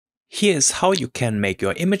Here's how you can make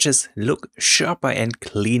your images look sharper and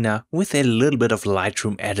cleaner with a little bit of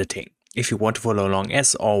Lightroom editing. If you want to follow along,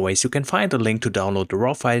 as always, you can find a link to download the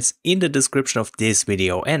raw files in the description of this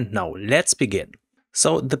video. And now let's begin.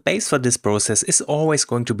 So the base for this process is always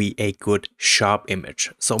going to be a good sharp image.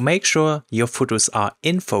 So make sure your photos are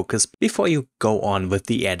in focus before you go on with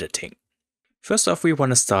the editing. First off, we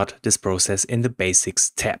want to start this process in the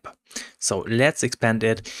Basics tab. So let's expand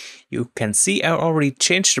it. You can see I already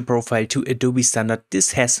changed the profile to Adobe Standard.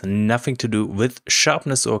 This has nothing to do with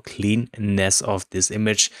sharpness or cleanness of this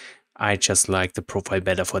image. I just like the profile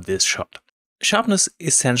better for this shot. Sharpness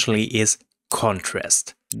essentially is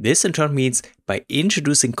contrast. This in turn means by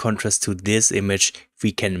introducing contrast to this image,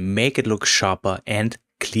 we can make it look sharper and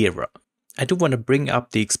clearer. I do want to bring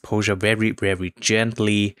up the exposure very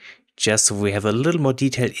gently, just so we have a little more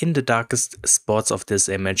detail in the darkest spots of this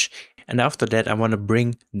image. And after that, I want to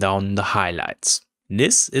bring down the highlights.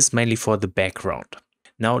 This is mainly for the background.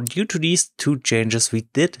 Now, due to these two changes, we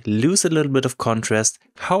did lose a little bit of contrast.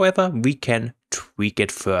 However, we can tweak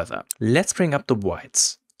it further. Let's bring up the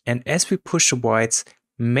whites. And as we push the whites,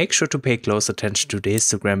 make sure to pay close attention to the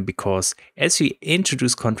histogram, because as we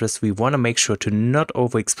introduce contrast, we want to make sure to not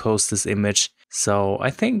overexpose this image. So I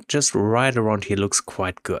think just right around here looks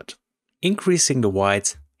quite good. Increasing the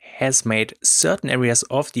whites has made certain areas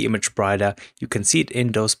of the image brighter. You can see it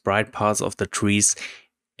in those bright parts of the trees.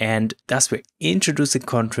 And thus we're introducing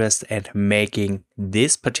contrast and making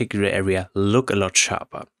this particular area look a lot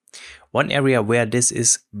sharper. One area where this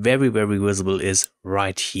is very visible is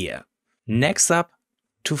right here. Next up,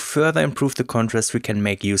 to further improve the contrast, we can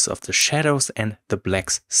make use of the shadows and the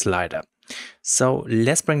blacks slider. So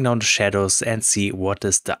let's bring down the shadows and see what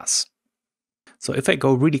this does. So if I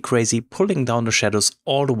go really crazy, pulling down the shadows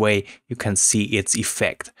all the way, you can see its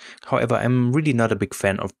effect. However, I'm really not a big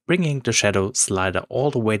fan of bringing the shadow slider all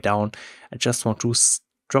the way down. I just want to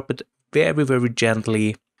drop it very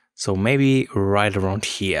gently. So maybe right around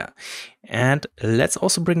here. And let's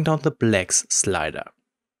also bring down the blacks slider.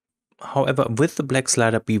 However, with the black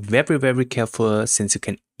slider, be very careful, since you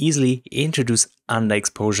can easily introduce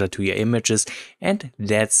underexposure to your images, and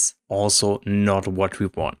that's also not what we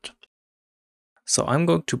want. So I'm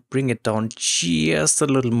going to bring it down just a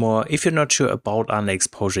little more. If you're not sure about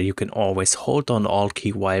underexposure, you can always hold down the Alt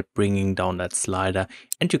key while bringing down that slider.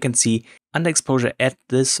 And you can see underexposure at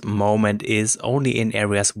this moment is only in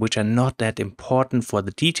areas which are not that important for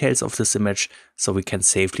the details of this image. So we can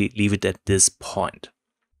safely leave it at this point.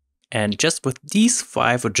 And just with these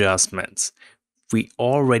 5 adjustments, we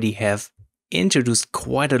already have introduced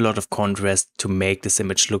quite a lot of contrast to make this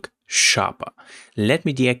image look sharper. Let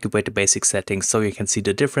me deactivate the basic settings so you can see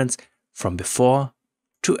the difference from before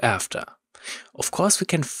to after. Of course, we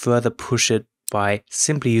can further push it by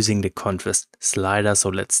simply using the contrast slider. So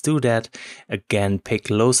let's do that. Again, pay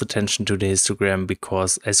close attention to the histogram,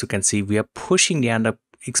 because as you can see, we are pushing the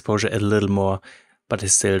underexposure a little more, but I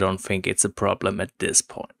still don't think it's a problem at this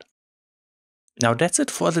point. Now that's it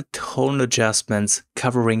for the tone adjustments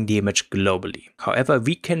covering the image globally. However,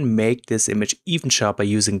 we can make this image even sharper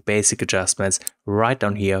using basic adjustments right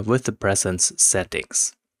down here with the presence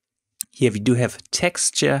settings. Here we do have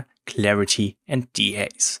texture, clarity, and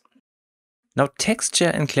dehaze. Now texture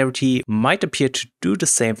and clarity might appear to do the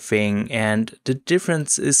same thing, and the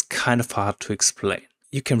difference is kind of hard to explain.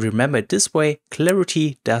 You can remember it this way: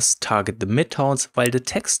 clarity does target the midtones, while the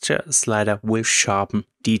texture slider will sharpen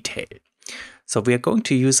detail. So we are going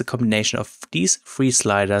to use a combination of these 3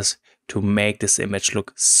 sliders to make this image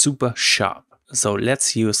look super sharp. So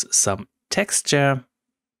let's use some texture.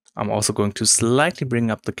 I'm also going to slightly bring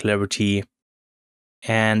up the clarity.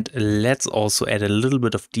 And let's also add a little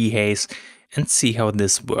bit of dehaze and see how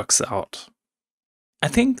this works out. I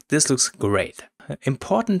think this looks great.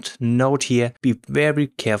 Important note here, be very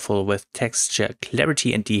careful with texture,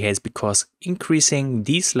 clarity and dehaze, because increasing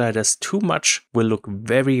these sliders too much will look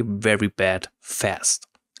very bad fast.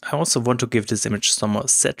 I also want to give this image some more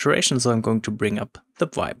saturation, so I'm going to bring up the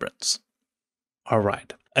vibrance.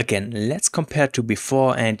 Alright, again, let's compare to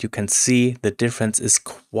before, and you can see the difference is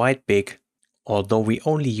quite big, although we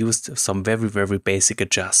only used some very basic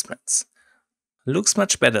adjustments. Looks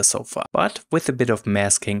much better so far, but with a bit of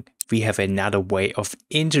masking, we have another way of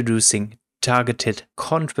introducing targeted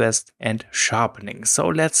contrast and sharpening. So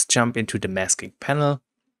let's jump into the masking panel.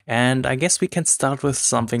 And I guess we can start with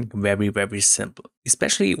something very simple.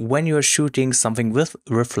 Especially when you're shooting something with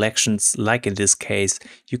reflections, like in this case,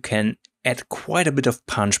 you can add quite a bit of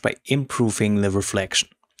punch by improving the reflection.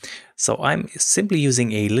 So I'm simply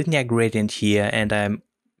using a linear gradient here, and I'm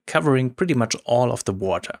covering pretty much all of the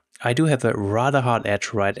water. I do have a rather hard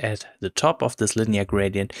edge right at the top of this linear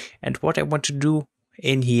gradient, and what I want to do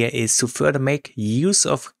in here is to further make use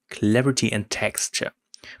of clarity and texture.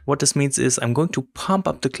 What this means is I'm going to pump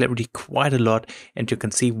up the clarity quite a lot, and you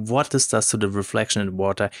can see what this does to the reflection in the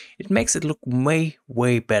water. It makes it look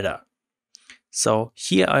way better. So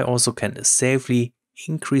here I also can safely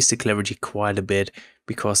increase the clarity quite a bit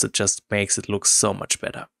because it just makes it look so much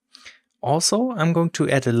better. Also, I'm going to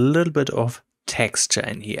add a little bit of texture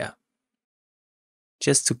in here,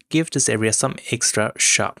 just to give this area some extra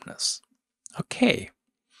sharpness. Okay.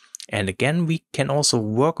 And again, we can also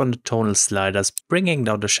work on the tonal sliders, bringing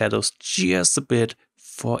down the shadows just a bit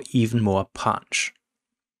for even more punch.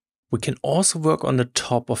 We can also work on the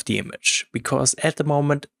top of the image, because at the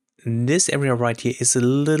moment, this area right here is a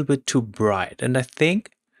little bit too bright. And I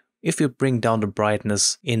think if we bring down the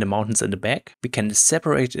brightness in the mountains in the back, we can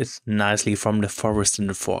separate it nicely from the forest in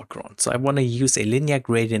the foreground. So I want to use a linear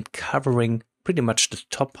gradient covering pretty much the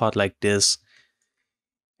top part like this.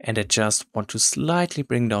 And I just want to slightly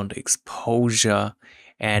bring down the exposure,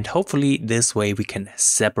 and hopefully this way we can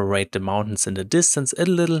separate the mountains in the distance a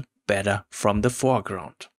little better from the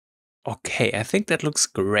foreground. Okay, I think that looks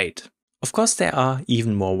great. Of course, there are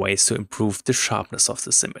even more ways to improve the sharpness of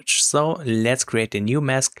this image. So let's create a new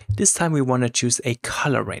mask. This time we want to choose a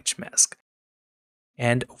color range mask.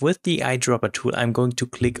 And with the eyedropper tool, I'm going to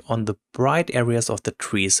click on the bright areas of the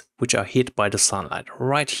trees which are hit by the sunlight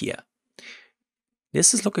right here.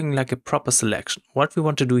 This is looking like a proper selection. What we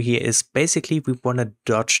want to do here is basically we want to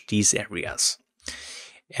dodge these areas.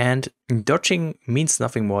 And dodging means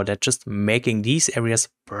nothing more than just making these areas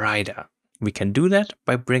brighter. We can do that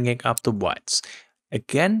by bringing up the whites.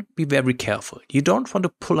 Again, be very careful. You don't want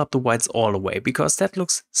to pull up the whites all the way because that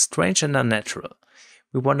looks strange and unnatural.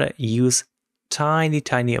 We want to use tiny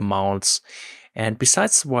amounts. And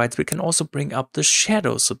besides the whites, we can also bring up the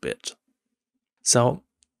shadows a bit. So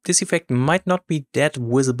this effect might not be that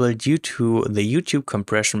visible due to the YouTube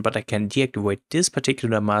compression, but I can deactivate this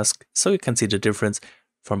particular mask so you can see the difference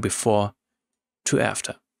from before to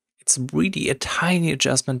after. It's really a tiny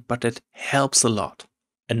adjustment, but it helps a lot.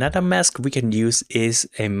 Another mask we can use is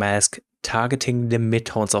a mask targeting the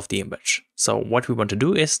midtones of the image. So what we want to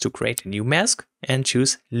do is to create a new mask and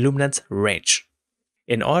choose Luminance Range.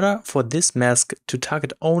 In order for this mask to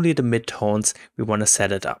target only the midtones, we want to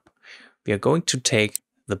set it up. We are going to take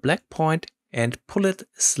the black point and pull it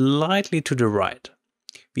slightly to the right.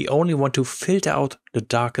 We only want to filter out the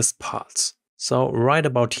darkest parts. So right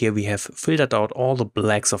about here we have filtered out all the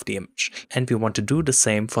blacks of the image, and we want to do the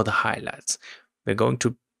same for the highlights. We're going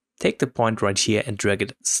to take the point right here and drag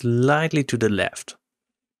it slightly to the left.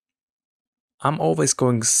 I'm always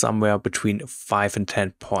going somewhere between 5 and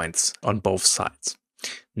 10 points on both sides.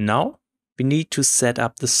 Now we need to set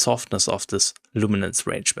up the softness of this Luminance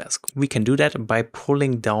Range mask. We can do that by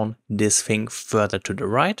pulling down this thing further to the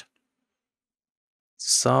right.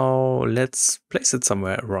 So let's place it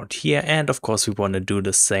somewhere around here, and of course we want to do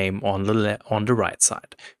the same on the right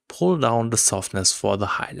side. Pull down the softness for the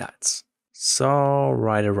highlights. So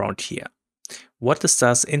right around here. What this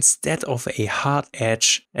does, instead of a hard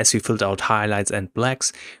edge as we filled out highlights and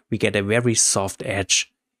blacks, we get a very soft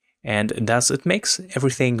edge, and thus it makes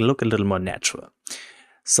everything look a little more natural.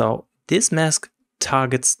 So this mask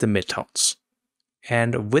targets the midtones.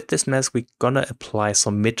 And with this mask, we're gonna apply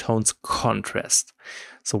some midtones contrast.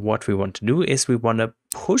 So what we want to do is we want to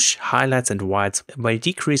push highlights and whites by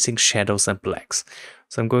decreasing shadows and blacks.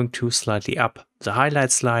 So I'm going to slightly up the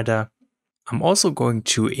highlight slider. I'm also going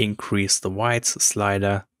to increase the whites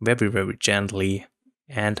slider very gently.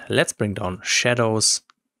 And let's bring down shadows.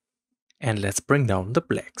 And let's bring down the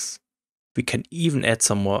blacks. We can even add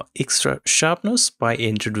some more extra sharpness by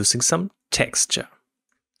introducing some texture.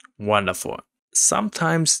 Wonderful.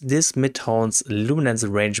 Sometimes this midtones Luminance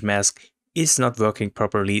Range mask is not working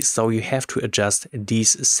properly, so you have to adjust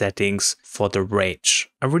these settings for the range.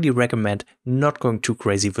 I really recommend not going too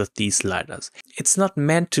crazy with these sliders. It's not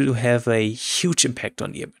meant to have a huge impact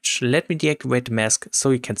on the image. Let me deactivate the mask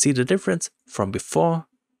so you can see the difference from before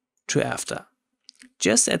to after.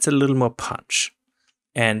 Just adds a little more punch.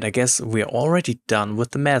 And I guess we're already done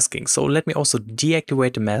with the masking. So let me also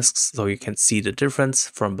deactivate the masks so you can see the difference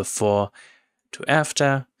from before to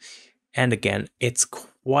after. And again, it's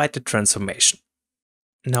quite a transformation.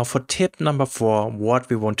 Now for tip number 4, what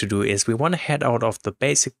we want to do is we want to head out of the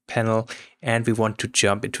basic panel and we want to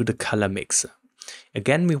jump into the color mixer.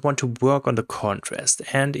 Again, we want to work on the contrast,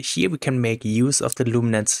 and here we can make use of the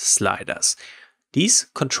Luminance sliders. These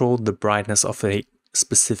control the brightness of a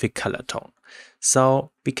specific color tone.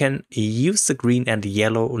 So we can use the green and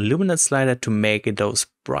yellow luminance slider to make those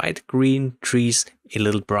bright green trees a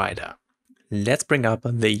little brighter. Let's bring up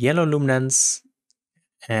the yellow luminance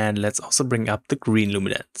and let's also bring up the green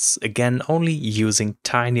luminance. Again, only using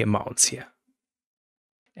tiny amounts here.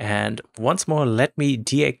 And once more, let me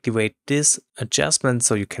deactivate this adjustment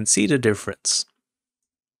so you can see the difference.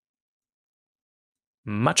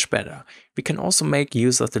 Much better. We can also make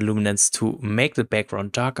use of the luminance to make the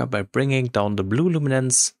background darker by bringing down the blue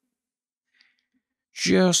luminance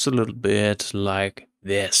just a little bit like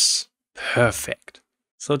this. Perfect.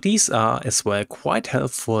 So these are as well quite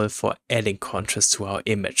helpful for adding contrast to our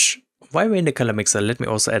image. While we're in the color mixer, let me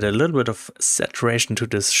also add a little bit of saturation to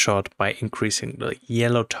this shot by increasing the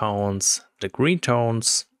yellow tones, the green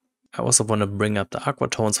tones. I also want to bring up the aqua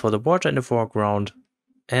tones for the water in the foreground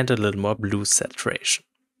and a little more blue saturation.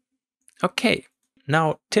 Okay,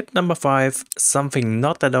 now tip number 5, something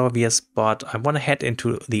not that obvious, but I want to head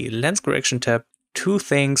into the lens correction tab. 2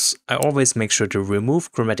 things. I always make sure to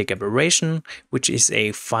remove chromatic aberration, which is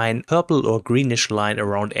a fine purple or greenish line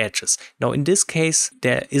around edges. Now in this case,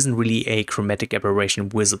 there isn't really a chromatic aberration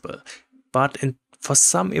visible, but for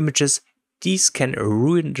some images, these can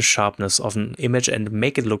ruin the sharpness of an image and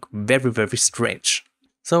make it look very, very strange.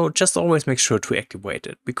 So just always make sure to activate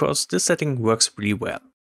it, because this setting works really well.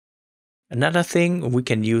 Another thing we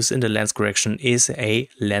can use in the lens correction is a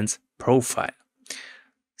lens profile.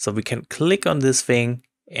 So we can click on this thing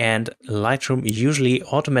and Lightroom usually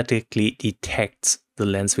automatically detects the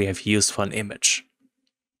lens we have used for an image.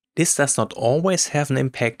 This does not always have an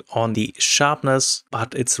impact on the sharpness,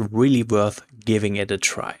 but it's really worth giving it a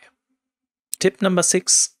try. Tip number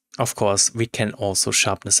 6, of course, we can also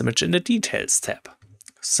sharpen this image in the details tab.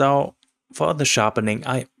 So for the sharpening,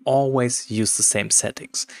 I always use the same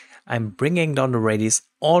settings. I'm bringing down the radius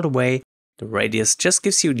all the way. The radius just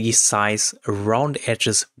gives you the size around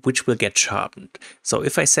edges which will get sharpened. So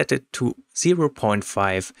if I set it to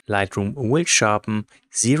 0.5, Lightroom will sharpen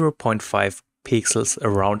 0.5 pixels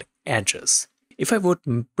around edges. If I would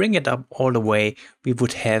bring it up all the way, we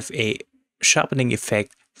would have a sharpening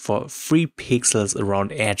effect for 3 pixels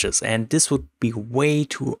around edges, and this would be way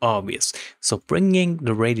too obvious. So bringing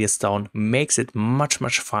the radius down makes it much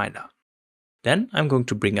finer. Then I'm going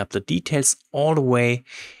to bring up the details all the way.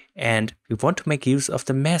 And we want to make use of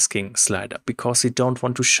the masking slider because we don't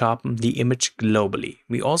want to sharpen the image globally.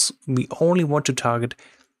 We only want to target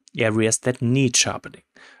areas that need sharpening.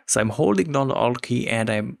 So I'm holding down the Alt key and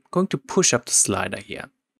I'm going to push up the slider here.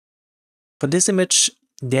 For this image,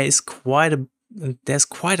 there's quite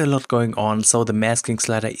a lot going on, so the masking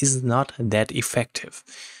slider is not that effective.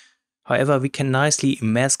 However, we can nicely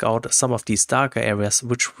mask out some of these darker areas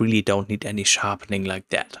which really don't need any sharpening like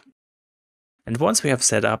that. And once we have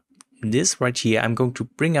set up this right here, I'm going to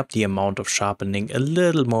bring up the amount of sharpening a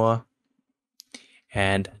little more.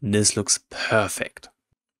 And this looks perfect.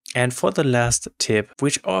 And for the last tip,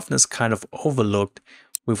 which often is kind of overlooked,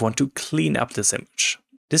 we want to clean up this image.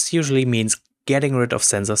 This usually means getting rid of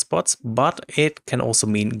sensor spots, but it can also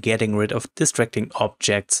mean getting rid of distracting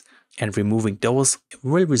objects, and removing those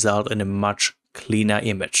will result in a much cleaner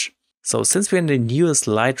image. So since we're in the newest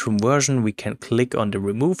Lightroom version, we can click on the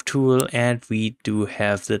remove tool and we do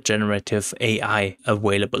have the generative AI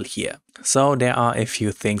available here. So there are a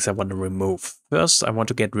few things I want to remove. First, I want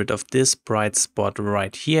to get rid of this bright spot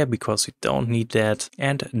right here because we don't need that.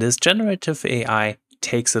 And this generative AI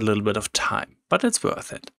takes a little bit of time, but it's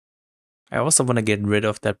worth it. I also want to get rid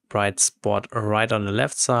of that bright spot right on the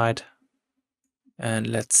left side. And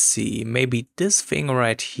let's see, maybe this thing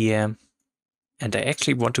right here. And I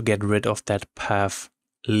actually want to get rid of that path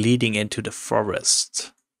leading into the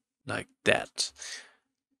forest, like that.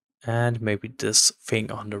 And maybe this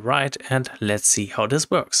thing on the right, and let's see how this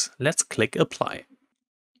works. Let's click apply.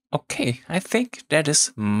 Okay, I think that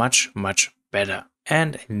is much better.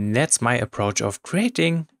 And that's my approach of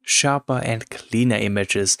creating sharper and cleaner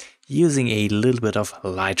images using a little bit of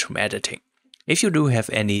Lightroom editing. If you do have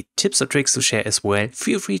any tips or tricks to share as well,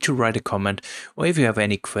 feel free to write a comment, or if you have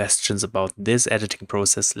any questions about this editing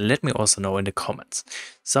process, let me also know in the comments.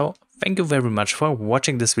 So thank you very much for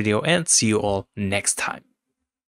watching this video and see you all next time.